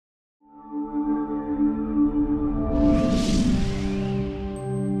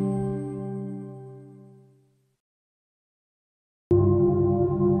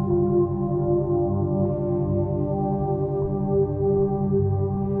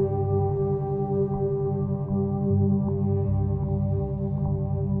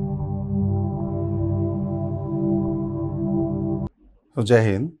So Jai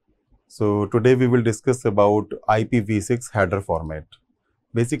Hind. So today we will discuss about IPv6 header format.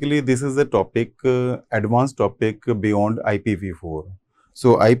 Basically, this is a topic, advanced topic beyond IPv4.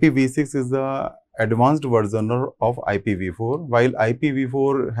 So IPv6 is the advanced version of IPv4, while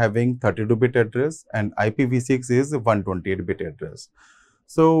IPv4 having 32-bit address and IPv6 is 128-bit address.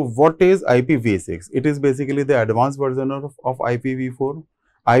 So what is IPv6? It is basically the advanced version of IPv4.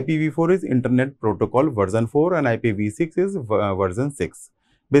 IPv4 is Internet Protocol version 4 and IPv6 is version 6.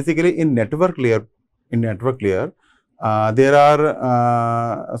 Basically, in network layer, there are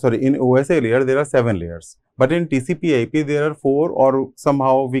in OSI layer there are 7 layers, but in TCP/IP there are 4, or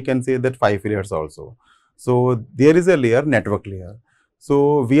somehow we can say that 5 layers also. So there is a layer, network layer.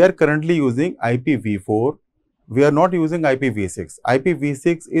 So we are currently using IPv4. We are not using IPv6.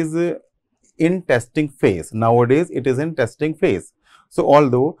 IPv6 is in testing phase. Nowadays, it is in testing phase. So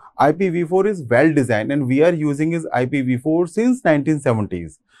although IPv4 is well designed and we are using is IPv4 since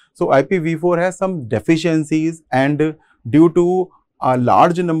 1970s. So IPv4 has some deficiencies, and due to a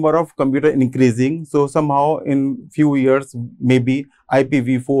large number of computer increasing, so somehow in few years maybe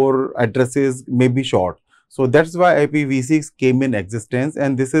IPv4 addresses may be short. So that's why IPv6 came in existence,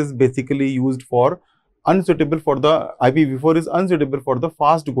 and this is basically used for unsuitable for the IPv4 is unsuitable for the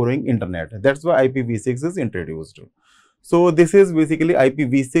fast growing internet. That's why IPv6 is introduced. So this is basically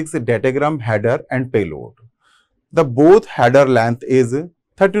IPv6 datagram header and payload. The both header length is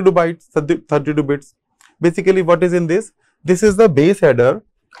 32 bytes, 32 bits. Basically, what is in this? This is the base header,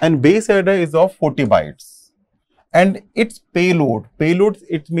 and base header is of 40 bytes. And its payload,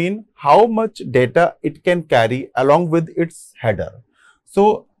 it means how much data it can carry along with its header.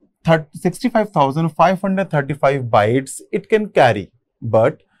 So 65,535 bytes it can carry,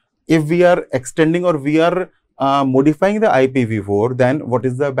 but if we are extending or we are modifying the IPv4, then what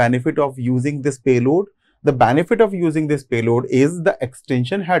is the benefit of using this payload? The benefit of using this payload is the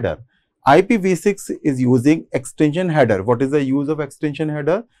extension header. IPv6 is using extension header. What is the use of extension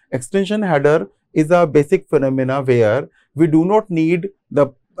header? Extension header is a basic phenomena where we do not need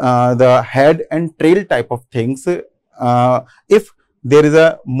the head and trail type of things. If there is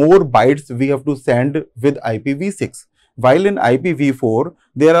a more bytes we have to send with IPv6, while in IPv4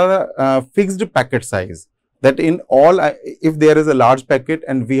 there are a fixed packet size. That in all, if there is a large packet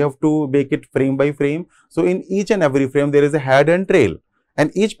and we have to make it frame by frame, so in each and every frame there is a head and trail,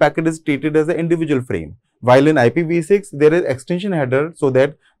 and each packet is treated as an individual frame. While in IPv6 there is extension header, so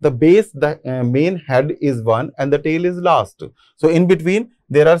that the base, the main head is one and the tail is last. So in between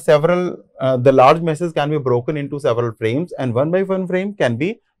there are several, the large message can be broken into several frames, and one by one frame can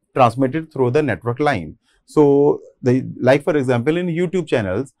be transmitted through the network line. So, like for example, in YouTube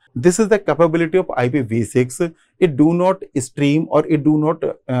channels, this is the capability of IPv6. It do not stream or it do not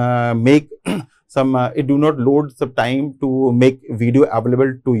make some, it do not load some time to make video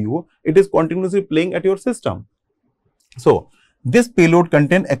available to you. It is continuously playing at your system. So, this payload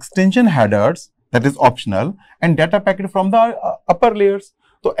contain extension headers, that is optional, and data packet from the upper layers.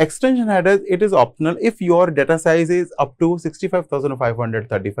 So, extension headers, it is optional. If your data size is up to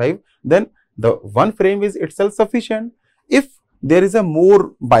 65,535, then the one frame is itself sufficient. If there is a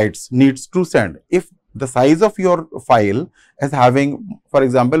more bytes needs to send, if the size of your file is having, for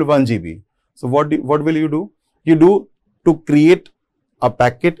example, 1 GB. So what will you do? You do to create a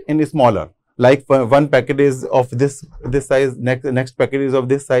packet in smaller, like one packet is of this size, next packet is of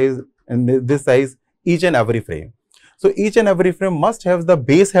this size, and this size, each and every frame. So each and every frame must have the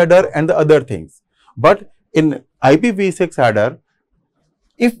base header and the other things. But in IPv6 header,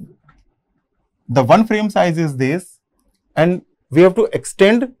 if the one frame size is this, and we have to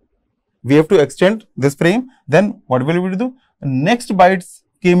extend this frame, then what will we do? Next bytes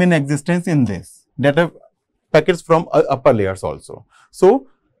came in existence in this data packets from upper layers also. So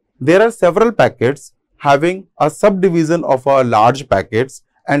there are several packets having a subdivision of a large packets,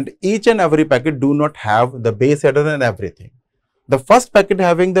 and each and every packet do not have the base header and everything. The first packet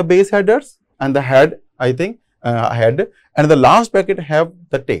having the base headers and the head, head, and the last packet have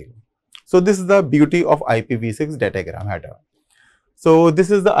the tail. So this is the beauty of IPv6 datagram header. So this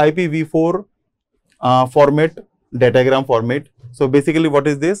is the IPv4 format, datagram format. So basically, what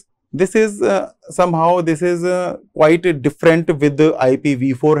is this? This is somehow this is quite different with the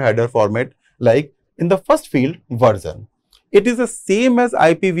IPv4 header format. Like in the first field, version, it is the same as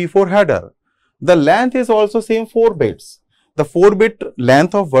IPv4 header. The length is also same 4 bits. The 4-bit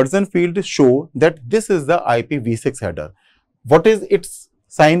length of version field show that this is the IPv6 header. What is its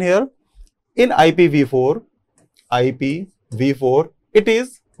sign here? In IPv4, it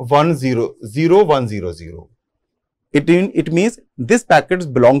is 100,100. It means this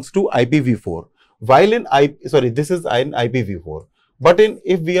packet belongs to IPv4. While in this is in IPv4. But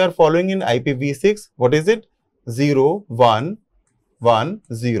if we are following in IPv6, what is it? 0, 1, 1,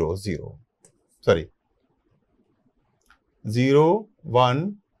 0, 0. Sorry. 0,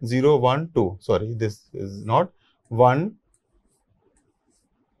 1, 0, 1, 2. Sorry, this is not 1.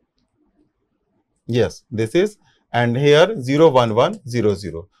 Yes, this is, and here 0, 1, 1, 0,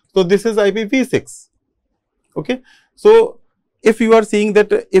 0. So this is IPv6. Okay. So if you are seeing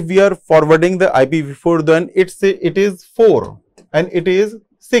that if we are forwarding the IPv4, then it is 4 and it is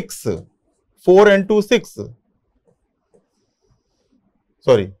 6. 4 and 2, 6.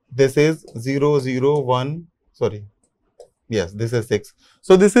 Sorry, this is 0, 0, 1. Sorry. Yes, this is 6.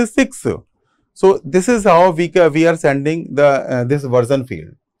 So this is 6. So this is how we are sending the this version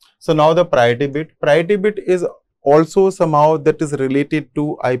field. So now the priority bit. Priority bit is also somehow that is related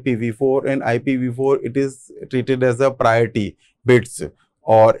to IPv4, and IPv4 it is treated as a priority bits,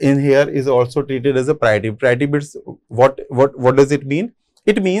 or in here is also treated as a priority. Priority bits, what does it mean?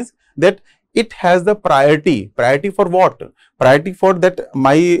 It means that it has the priority. Priority for what? Priority for that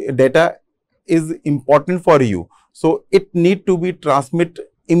my data is important for you. So it need to be transmit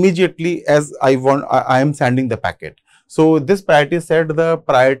immediately as I am sending the packet. So this priority set the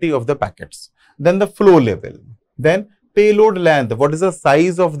priority of the packets. Then the flow level. Then payload length. What is the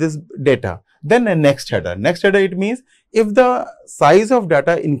size of this data? Then a next header. Next header, it means if the size of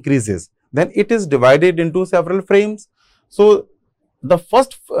data increases, then it is divided into several frames. So the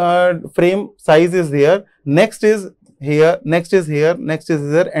first frame size is here, next is here, next is here, next is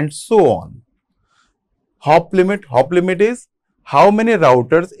here, and so on. Hop limit. Hop limit is how many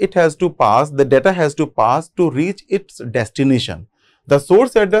routers it has to pass, the data has to pass to reach its destination. The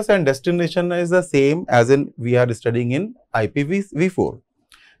source address and destination is the same as in we are studying in IPv4.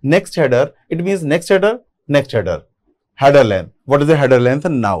 Next header, it means next header, next header. Header length. What is the header length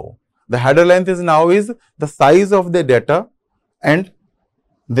now? The header length is now is the size of the data and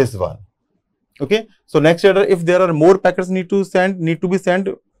this one. Okay. So next header, if there are more packets need to be sent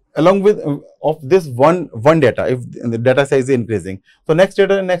along with of this one data, if the data size is increasing. So next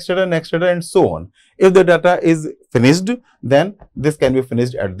header, next header, next header, and so on. If the data is finished, then this can be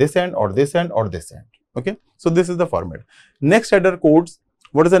finished at this end or this end or this end. Okay. So this is the format. Next header codes.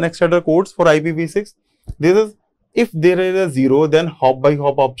 What is the next header codes for IPv6? This is if there is a 0, then hop by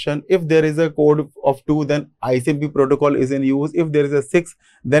hop option. If there is a code of 2, then ICMP protocol is in use. If there is a 6,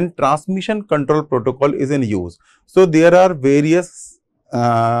 then transmission control protocol is in use. So there are various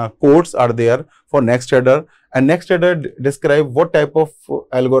codes are there for next header, and next header describe what type of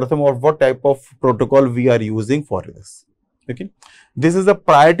algorithm or what type of protocol we are using for this. Okay. This is the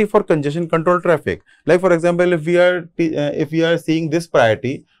priority for congestion control traffic. Like for example, if we are seeing this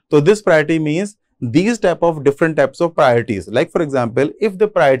priority, so this priority means these type of different types of priorities. Like for example, if the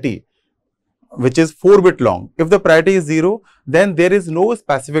priority which is 4-bit long, if the priority is 0, then there is no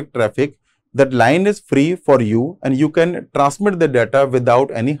specific traffic. That line is free for you and you can transmit the data without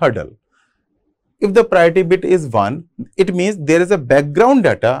any hurdle. If the priority bit is 1, it means there is a background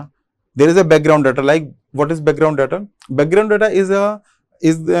data. There is a background data. Like what is background data? Background data is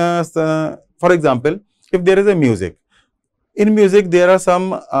for example, if there is a music. In music, there are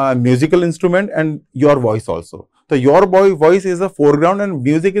some musical instrument and your voice also. So your voice is a foreground and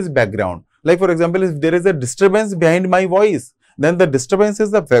music is background. Like for example, if there is a disturbance behind my voice, then the disturbance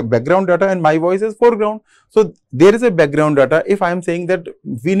is the background data and my voice is foreground. So there is a background data. If I am saying that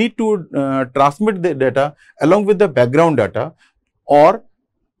we need to transmit the data along with the background data, or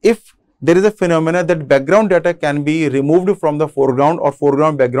if there is a phenomena that background data can be removed from the foreground or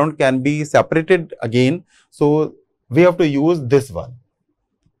foreground background can be separated again. So we have to use this one.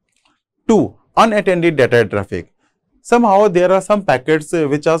 2. Unattended data traffic. Somehow there are some packets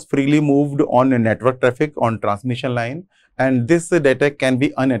which are freely moved on a network traffic on transmission line, and this data can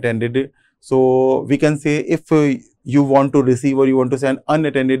be unattended. So we can say if you want to receive or you want to send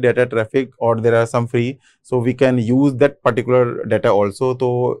unattended data traffic, or there are some free, so we can use that particular data also.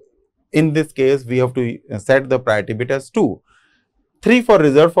 So in this case, we have to set the priority bit as 2. 3 for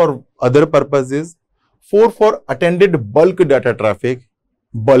reserved for other purposes. 4 for attended bulk data traffic,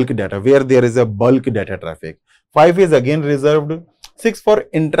 bulk data, where there is a bulk data traffic. 5 is again reserved. 6 for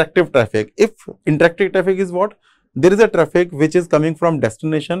interactive traffic. If interactive traffic is what? There is a traffic which is coming from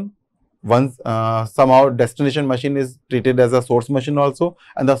destination. Once somehow destination machine is treated as a source machine also,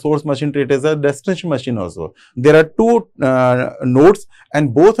 and the source machine treated as a destination machine also. There are 2 nodes,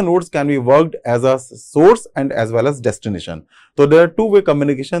 and both nodes can be worked as a source and as well as destination. So there are two-way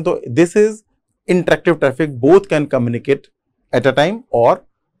communication. So this is interactive traffic. Both can communicate at a time or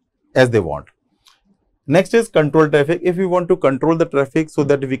as they want. Next is control traffic. If we want to control the traffic so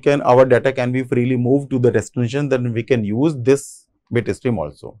that our data can be freely moved to the destination, then we can use this bit stream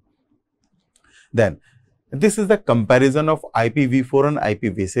also. Then this is the comparison of IPv4 and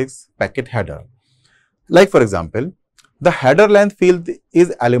IPv6 packet header. Like for example, the header length field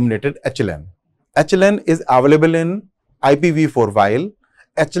is illuminated HLN. HLN is available in IPv4 while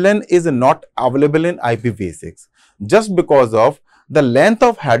HLN is not available in IPv6 just because of the length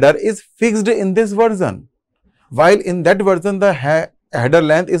of header is fixed in this version, while in that version the header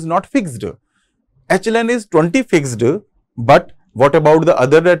length is not fixed. HLN is 20 fixed, but what about the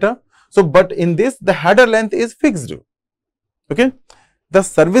other data? So, but in this the header length is fixed. Okay. The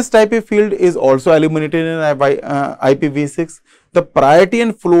service type field is also illuminated in IPv6. The priority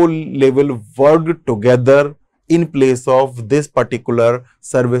and flow level worked together in place of this particular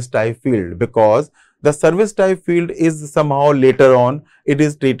service type field, because the service type field is somehow later on it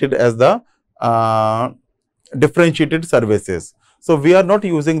is treated as the differentiated services. So, we are not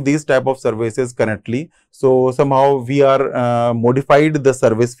using these type of services currently. So, somehow we are modified the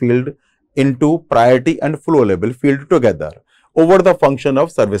service field into priority and flow level field together over the function of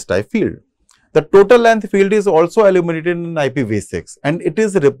service type field. The total length field is also illuminated in IPv6 and it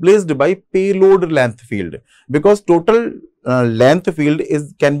is replaced by payload length field, because total length field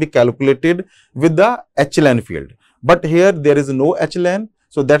can be calculated with the HLN field. But here there is no HLN,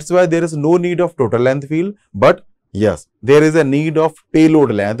 so that's why there is no need of total length field. But yes, there is a need of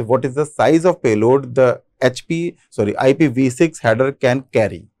payload length. What is the size of payload the IPv6 header can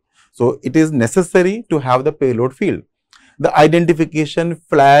carry? So it is necessary to have the payload field. The identification,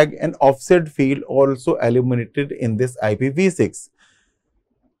 flag and offset field also illuminated in this IPv6.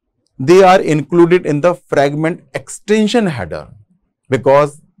 They are included in the fragment extension header,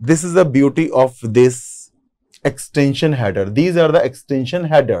 because this is the beauty of this extension header. These are the extension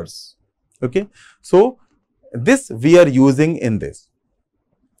headers. Okay. So, this we are using in this.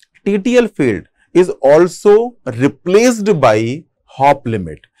 TTL field is also replaced by hop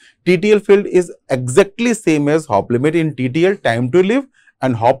limit. TTL field is exactly same as hop limit. In TTL, time to live,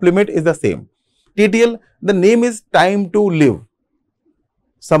 and hop limit is the same. TTL, the name is time to live.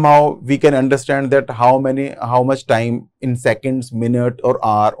 Somehow we can understand that how much time in seconds, minute or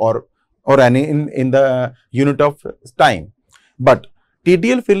hour or any in the unit of time. But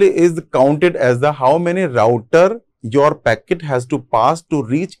TTL field is counted as the how many router your packet has to pass to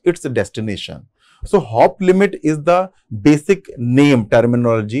reach its destination. So, hop limit is the basic name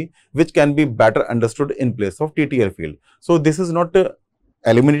terminology which can be better understood in place of TTL field. So, this is not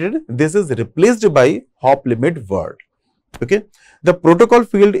eliminated, this is replaced by hop limit word. Okay. The protocol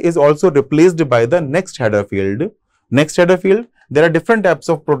field is also replaced by the next header field. Next header field, there are different types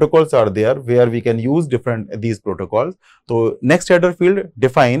of protocols are there where we can use these protocols. So, next header field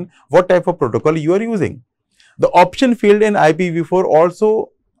define what type of protocol you are using. The option field in IPv4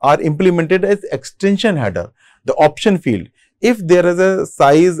 also are implemented as extension header. The option field, if there is a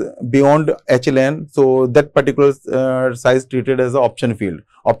size beyond HLN, so that particular size treated as an option field.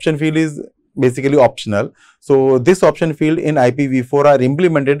 Option field is basically optional. So, this option field in IPv4 are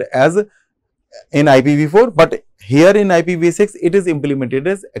implemented as in IPv4, but here in IPv6 it is implemented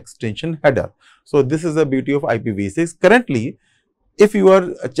as extension header. So, this is the beauty of IPv6. Currently, if you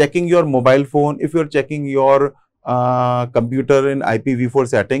are checking your mobile phone, if you are checking your computer in IPv4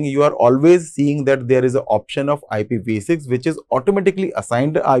 setting, you are always seeing that there is an option of IPv6 which is automatically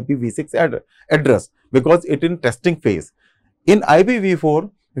assigned IPv6 address, because it in testing phase. In IPv4,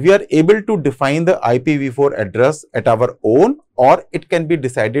 we are able to define the IPv4 address at our own, or it can be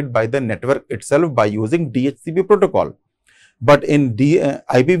decided by the network itself by using DHCP protocol. But in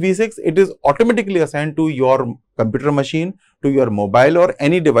IPv6, it is automatically assigned to your computer machine, to your mobile or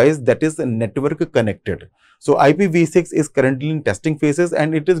any device that is network connected. So, IPv6 is currently in testing phases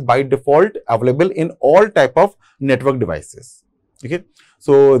and it is by default available in all type of network devices. Okay.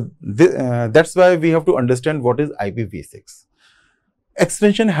 So, that's why we have to understand what is IPv6.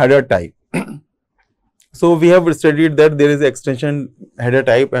 Extension header type. So, we have studied that there is extension header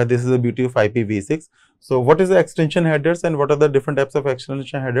type, this is the beauty of IPv6. So, what is the extension headers and what are the different types of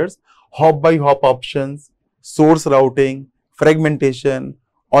extension headers? Hop by hop options, source routing, fragmentation,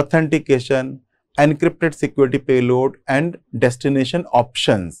 authentication, encrypted security payload and destination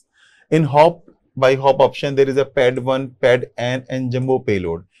options. In hop by hop option, there is a PAD1, PAD-N and jumbo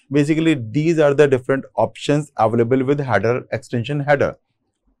payload. Basically, these are the different options available with header extension header.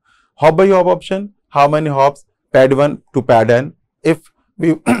 Hop by hop option, how many hops? PAD1 to PAD-N. If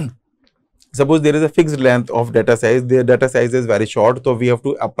we suppose there is a fixed length of data size, the data size is very short, so we have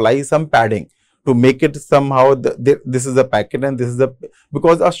to apply some padding to make it somehow this is a packet and this is a,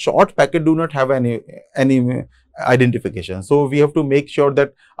 because a short packet do not have any identification. So we have to make sure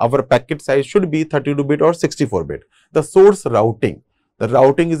that our packet size should be 32-bit or 64-bit. The source routing. The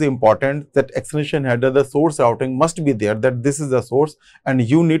routing is important, that extension header, the source routing must be there, that this is the source and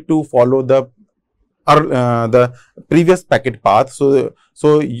you need to follow the previous packet path. So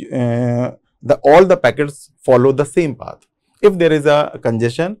all the packets follow the same path. If there is a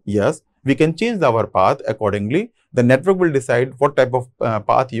congestion, yes, we can change our path accordingly. The network will decide what type of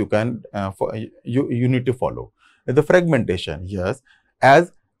path you can you need to follow. The fragmentation, yes,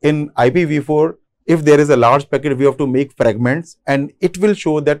 as in IPv4, if there is a large packet, we have to make fragments and it will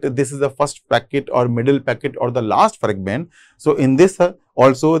show that this is the first packet or middle packet or the last fragment. So in this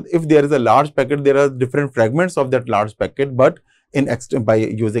also, if there is a large packet, there are different fragments of that large packet, but by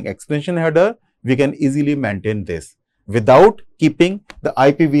using extension header, we can easily maintain this without keeping the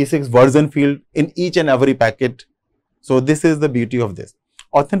IPv6 version field in each and every packet. So this is the beauty of this.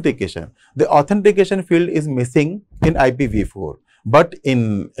 Authentication. The authentication field is missing in IPv4, but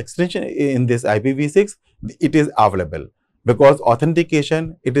in extension in this IPv6, it is available, because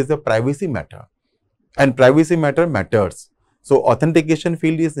authentication, it is a privacy matter and privacy matter matters. So authentication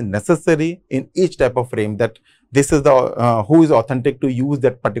field is necessary in each type of frame, that this is the who is authentic to use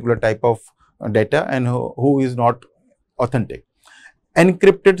that particular type of data and who is not authentic.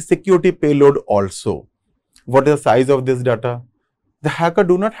 Encrypted security payload also. What is the size of this data? The hacker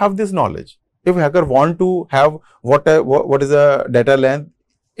do not have this knowledge. If hacker want to have what is the data length,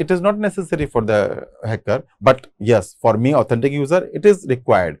 it is not necessary for the hacker, but yes, for me, authentic user, it is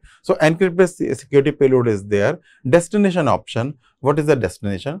required. So encrypted security payload is there. Destination option. What is the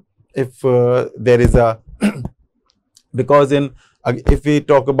destination? If there is a because in if we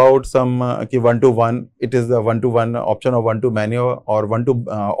talk about some one-to-one, it is a one-to-one option or one-to-many or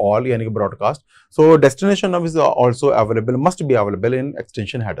one-to-all, yani broadcast. So destination is also available, must be available in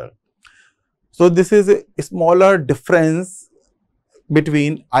extension header. So this is a smaller difference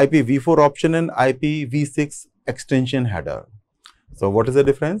between IPv4 option and IPv6 extension header. So what is the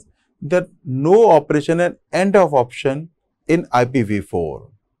difference? That no operation and end of option in IPv4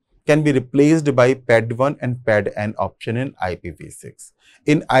 can be replaced by pad1 and padn option in IPv6.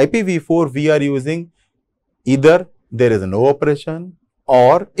 In IPv4, we are using either there is no operation,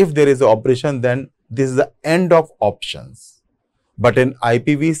 or if there is an operation, then this is the end of options. But in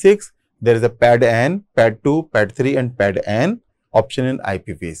IPv6, there is a padn, pad2, pad3 and padn option in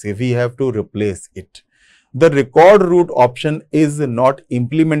IPv6. We have to replace it. The record route option is not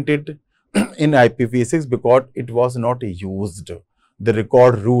implemented in IPv6 because it was not used. The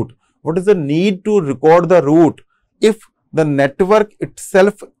record route. What is the need to record the route if the network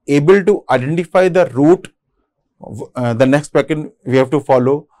itself able to identify the route, the next packet we have to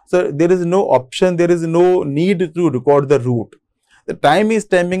follow. So there is no option, there is no need to record the route. The time is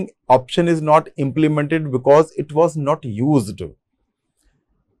timing option is not implemented because it was not used.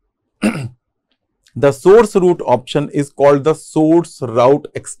 The source route option is called the source route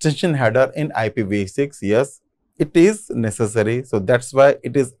extension header in IPv6. Yes, it is necessary. So that's why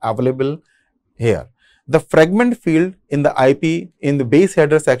it is available here. The fragment field in the base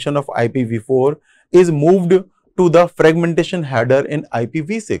header section of IPv4 is moved to the fragmentation header in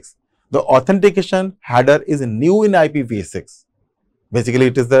IPv6. The authentication header is new in IPv6. Basically,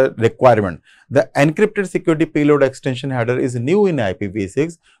 it is the requirement. The encrypted security payload extension header is new in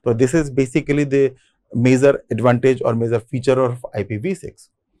IPv6. So this is basically the major advantage or major feature of IPv6.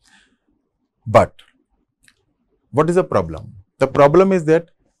 But what is the problem? The problem is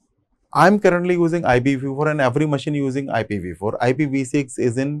that I am currently using IPv4 and every machine using IPv4. IPv6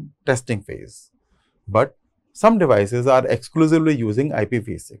 is in testing phase. But some devices are exclusively using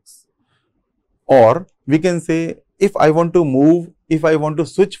IPv6. Or we can say, if I want to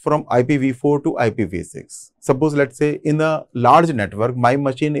switch from IPv4 to IPv6. Suppose let's say in a large network, my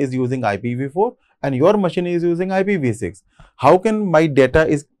machine is using IPv4 and your machine is using IPv6. How can my data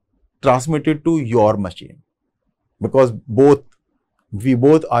is transmitted to your machine? Because we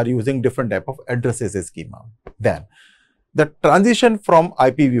both are using different type of addresses schema. Then the transition from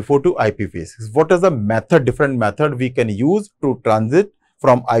IPv4 to IPv6. What is the method, different method we can use to transit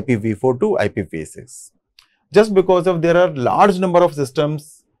from IPv4 to IPv6? Just because of there are large number of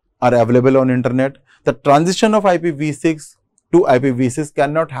systems are available on internet, the transition of IPv6 to IPv6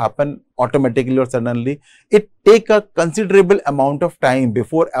 cannot happen automatically or suddenly. It takes a considerable amount of time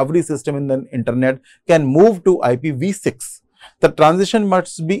before every system in the internet can move to IPv6. The transition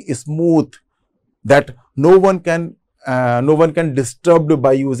must be smooth, that no one can disturb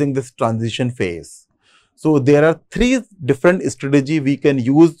by using this transition phase. So there are three different strategies we can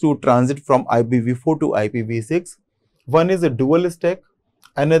use to transit from IPv4 to IPv6. One is a dual stack,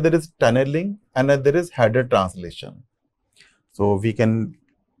 another is tunneling, another is header translation. So we can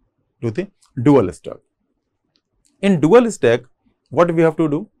do the dual stack. In dual stack, what we have to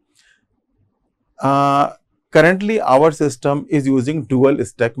do? Currently, our system is using dual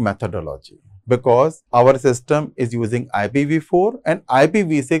stack methodology because our system is using IPv4 and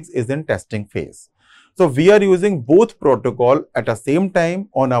IPv6 is in testing phase. So we are using both protocol at the same time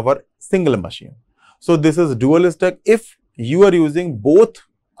on our single machine. So this is dual stack. If you are using both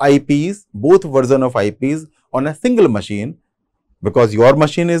IPs, both version of IPs on a single machine, because your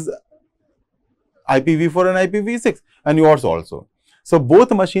machine is IPv4 and IPv6 and yours also. So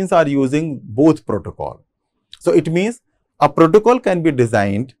both machines are using both protocol. So it means a protocol can be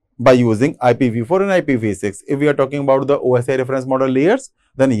designed by using IPv4 and IPv6. If we are talking about the OSI reference model layers,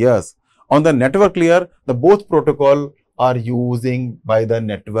 then yes. On the network layer, the both protocol are using by the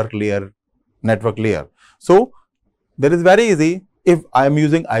network layer. So that is very easy. If I am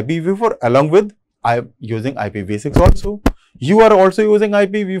using IPv4 along with I am using IPv6 also, you are also using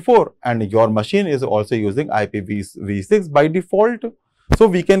IPv4 and your machine is also using IPv6 by default. So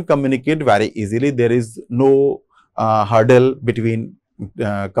we can communicate very easily. There is no hurdle between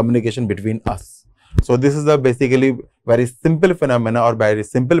communication between us. So this is a basically very simple phenomena or very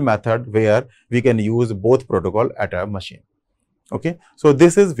simple method where we can use both protocol at a machine. Okay. So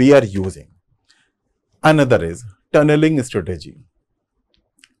this is we are using. Another is tunneling strategy.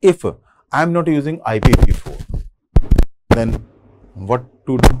 If I am not using IPv4, then what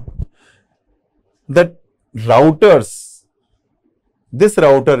to do? The routers, this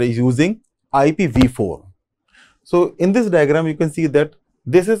router is using IPv4. So in this diagram, you can see that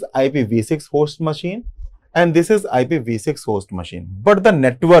this is IPv6 host machine and this is IPv6 host machine, but the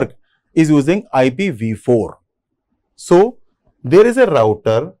network is using IPv4. So there is a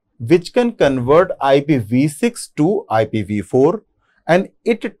router which can convert IPv6 to IPv4 and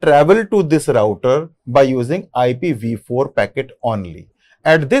it travel to this router by using IPv4 packet only.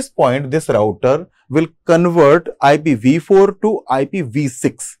 At this point, this router will convert IPv4 to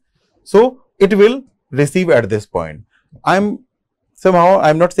IPv6. So it will receive at this point. I'm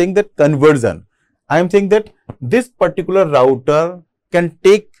not saying that conversion. I am saying that this particular router can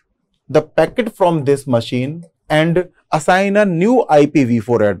take the packet from this machine and assign a new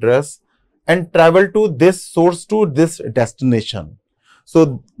IPv4 address and travel to this source to this destination.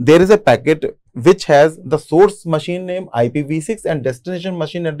 So there is a packet which has the source machine name IPv6 and destination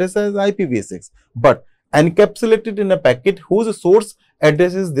machine address as IPv6, but encapsulated in a packet whose source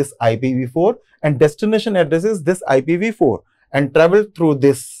address is this IPv4 and destination address is this IPv4 and travel through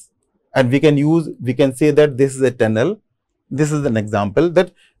this. And we can say that this is a tunnel. This is an example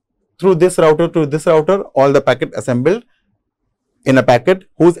that through this router to this router, all the packet assembled in a packet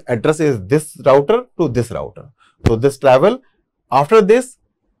whose address is this router to this router. So this travel. After this,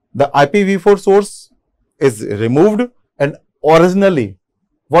 the IPv4 source is removed and originally,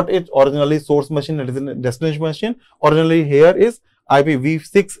 what is originally source machine and destination machine? Originally here is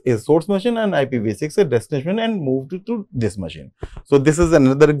IPv6 is source machine and IPv6 is destination and moved to this machine. So this is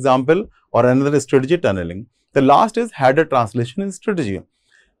another example or another strategy, tunneling. The last is header translation strategy.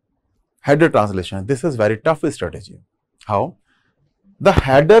 Header translation, this is very tough strategy. How? The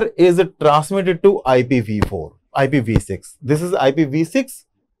header is transmitted to IPv4. IPv6. This is IPv6,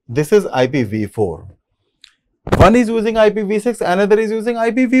 this is IPv4. One is using IPv6, another is using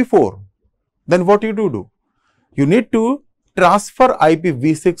IPv4. Then what you do? You need to transfer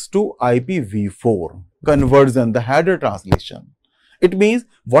IPv6 to IPv4. Conversion, the header translation. It means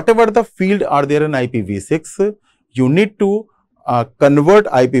whatever the field are there in IPv6, you need to convert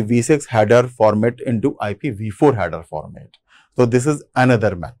IPv6 header format into IPv4 header format. So this is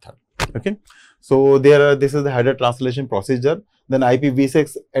another method. Okay. So this is the header translation procedure. Then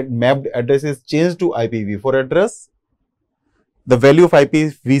IPv6 mapped address is changed to IPv4 address. The value of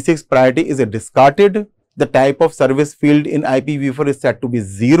IPv6 priority is discarded. The type of service field in IPv4 is set to be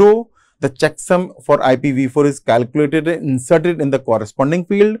 0. The checksum for IPv4 is calculated and inserted in the corresponding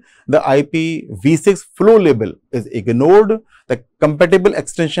field. The IPv6 flow label is ignored. The compatible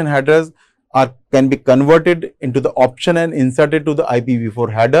extension headers can be converted into the option and inserted to the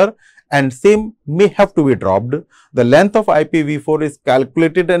IPv4 header, and same may have to be dropped. The length of IPv4 is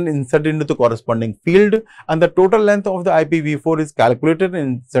calculated and inserted into the corresponding field, and the total length of the IPv4 is calculated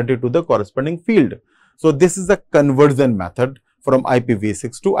and inserted to the corresponding field. So this is a conversion method from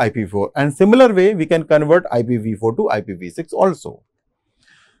IPv6 to IPv4, and similar way we can convert IPv4 to IPv6 also.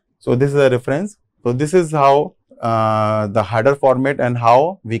 So this is a reference. So this is how the header format and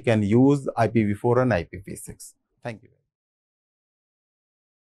how we can use IPv4 and IPv6. Thank you.